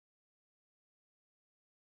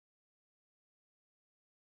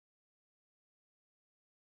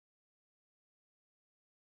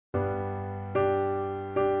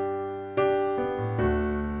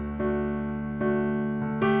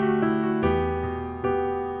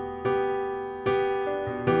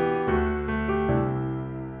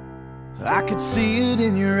I could see it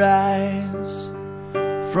in your eyes.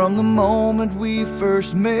 From the moment we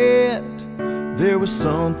first met, there was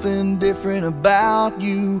something different about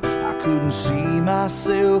you. I couldn't see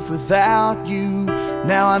myself without you.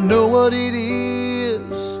 Now I know what it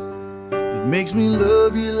is that makes me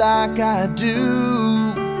love you like I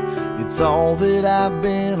do. It's all that I've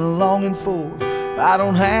been longing for. I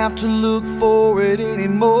don't have to look for it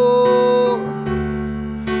anymore.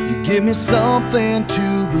 You give me something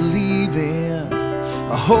to believe in,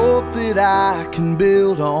 a hope that I can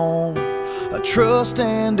build on, a trust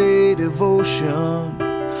and a devotion.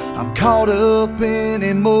 I'm caught up in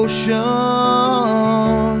emotion.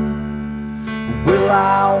 Will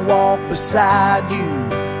I walk beside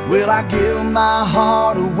you? Will I give my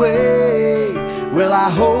heart away? Will I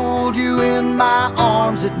hold you in my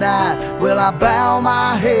arms at night? Will I bow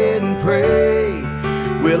my head and pray?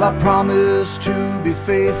 Will I promise to be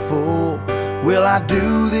faithful? Will I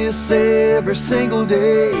do this every single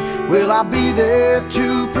day? Will I be there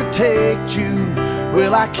to protect you?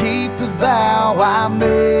 Will I keep the vow I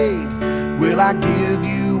made? Will I give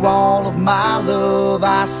you all of my love?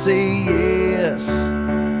 I say yes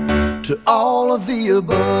to all of the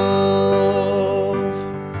above.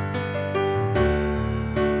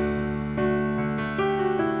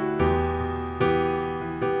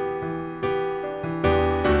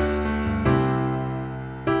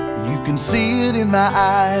 You can see it in my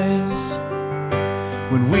eyes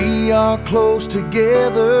when we are close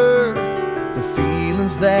together. The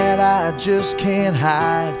feelings that I just can't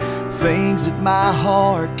hide, things that my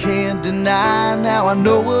heart can't deny. Now I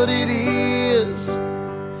know what it is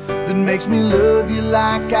that makes me love you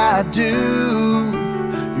like I do.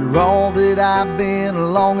 You're all that I've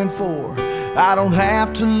been longing for. I don't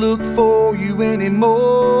have to look for you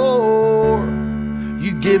anymore.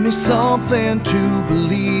 You give me something to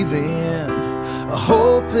believe in, a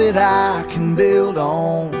hope that I can build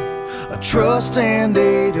on, a trust and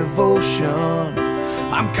a devotion.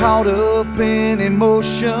 I'm caught up in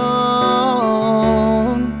emotion.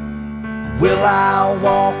 Will I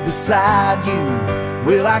walk beside you?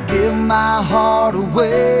 Will I give my heart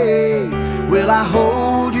away? Will I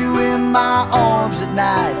hold you in my arms at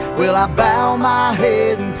night? Will I bow my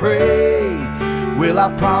head and pray? Will I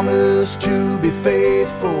promise to be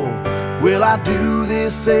faithful? Will I do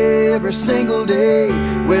this every single day?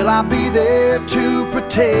 Will I be there to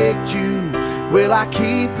protect you? Will I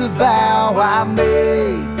keep the vow I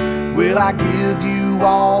made? Will I give you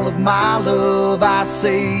all of my love? I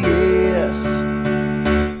say yes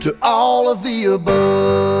to all of the above.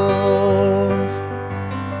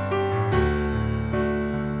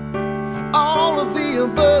 All of the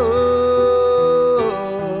above.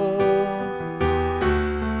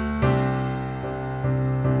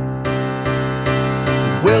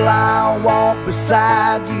 Will I walk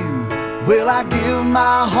beside you? Will I give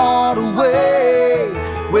my heart away?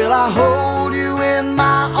 Will I hold you in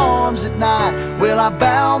my arms at night? Will I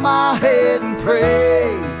bow my head and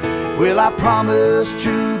pray? Will I promise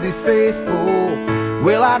to be faithful?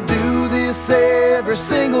 Will I do this every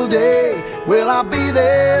single day? Will I be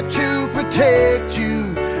there to protect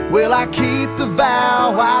you? Will I keep the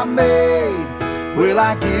vow I made? Will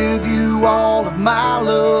I give you all of my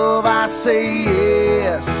love? I say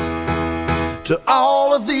yes to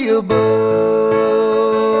all of the above.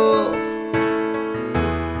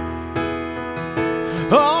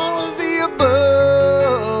 All of the above.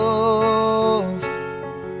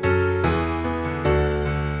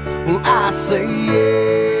 Well, I say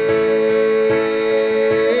yes.